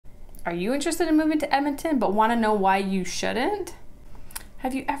Are you interested in moving to Edmonton but want to know why you shouldn't?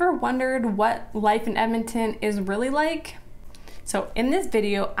 Have you ever wondered what life in Edmonton is really like? So in this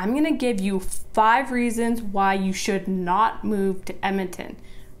video, I'm going to give you 5 reasons why you should not move to Edmonton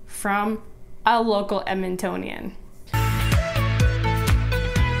from a local Edmontonian.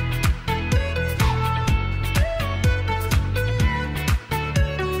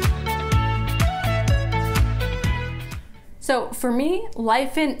 So for me,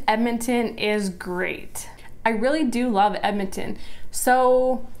 life in Edmonton is great. I really do love Edmonton.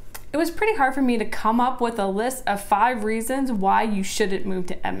 So it was pretty hard for me to come up with a list of 5 reasons why you shouldn't move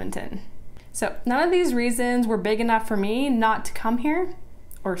to Edmonton. So none of these reasons were big enough for me not to come here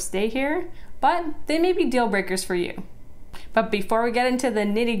or stay here, but they may be deal breakers for you. But before we get into the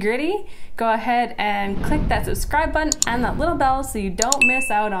nitty-gritty, go ahead and click that subscribe button and that little bell so you don't miss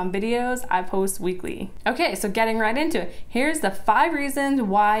out on videos I post weekly. Okay, so getting right into it, here's the 5 reasons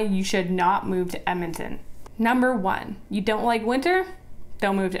why you should not move to Edmonton. Number 1, you don't like winter?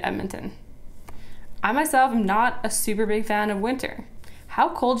 Don't move to Edmonton. I myself am not a super big fan of winter. How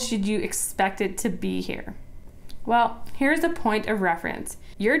cold should you expect it to be here? Well, here's a point of reference.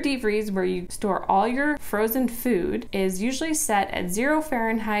 Your deep freeze, where you store all your frozen food, is usually set at 0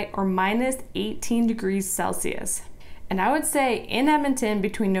 Fahrenheit or minus 18 degrees Celsius. And I would say in Edmonton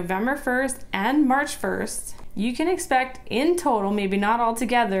between November 1st and March 1st, you can expect in total, maybe not all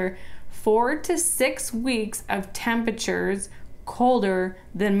together, 4 to 6 weeks of temperatures colder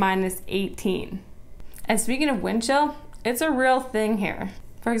than minus 18. And speaking of wind chill, it's a real thing here.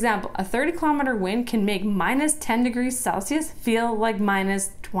 For example, a 30-kilometer wind can make minus 10 degrees Celsius feel like minus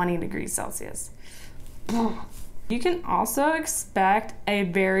 20 degrees Celsius. You can also expect a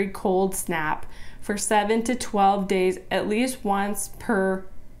very cold snap for 7 to 12 days at least once per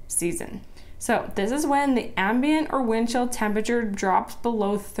season. So this is when the ambient or wind chill temperature drops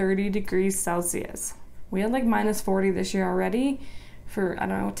below 30 degrees Celsius. We had like minus 40 this year already for, I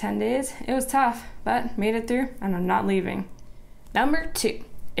don't know, 10 days. It was tough, but made it through and I'm not leaving. Number 2.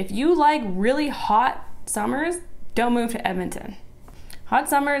 If you like really hot summers, don't move to Edmonton. Hot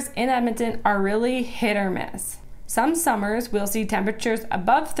summers in Edmonton are really hit or miss. Some summers we'll see temperatures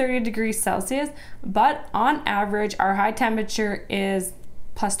above 30 degrees Celsius, but on average our high temperature is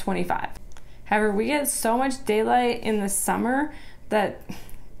plus 25. However, we get so much daylight in the summer that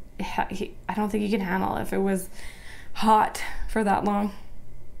I don't think you can handle if it was hot for that long.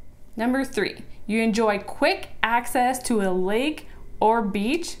 Number 3, you enjoy quick access to a lake or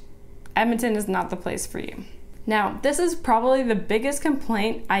beach. Edmonton is not the place for you. Now, this is probably the biggest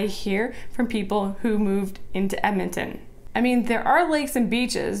complaint I hear from people who moved into Edmonton. I mean, there are lakes and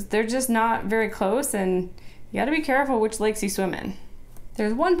beaches, they're just not very close, and you gotta be careful which lakes you swim in.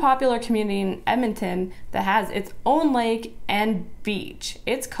 There's one popular community in Edmonton that has its own lake and beach.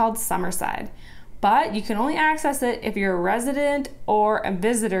 It's called Summerside, but you can only access it if you're a resident or a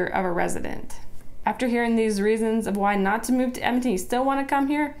visitor of a resident. After hearing these reasons of why not to move to Edmonton, you still want to come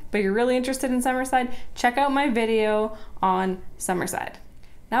here, but you're really interested in Summerside, check out my video on Summerside.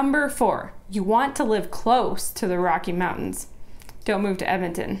 Number 4, you want to live close to the Rocky Mountains. Don't move to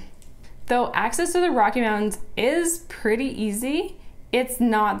Edmonton. Though access to the Rocky Mountains is pretty easy, it's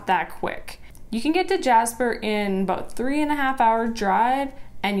not that quick. You can get to Jasper in about 3.5 hour drive,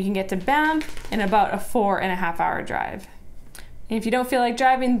 and you can get to Banff in about a 4.5 hour drive. And if you don't feel like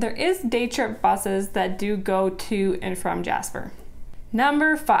driving, there is day trip buses that do go to and from Jasper.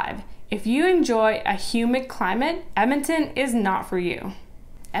 Number 5, if you enjoy a humid climate, Edmonton is not for you.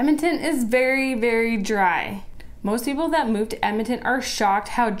 Edmonton is very, very dry. Most people that move to Edmonton are shocked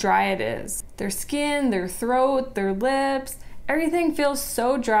how dry it is. Their skin, their throat, their lips, everything feels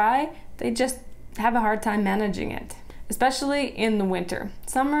so dry, they just have a hard time managing it, especially in the winter.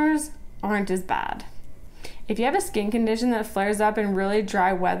 Summers aren't as bad. If you have a skin condition that flares up in really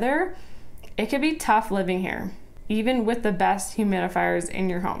dry weather, it can be tough living here, even with the best humidifiers in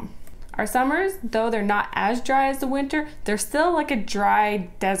your home. Our summers, though they're not as dry as the winter, they're still like a dry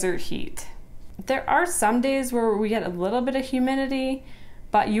desert heat. There are some days where we get a little bit of humidity,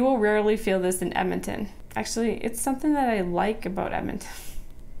 but you will rarely feel this in Edmonton. Actually, it's something that I like about Edmonton.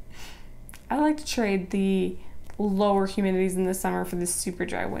 I like to trade the lower humidities in the summer for the super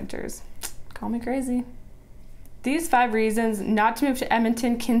dry winters. Call me crazy. These 5 reasons not to move to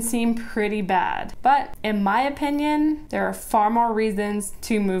Edmonton can seem pretty bad, but in my opinion, there are far more reasons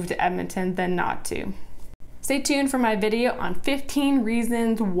to move to Edmonton than not to. Stay tuned for my video on 15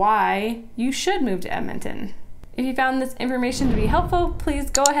 reasons why you should move to Edmonton. If you found this information to be helpful,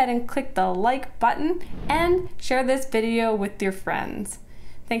 please go ahead and click the like button and share this video with your friends.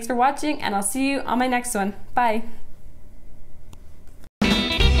 Thanks for watching, and I'll see you on my next one. Bye.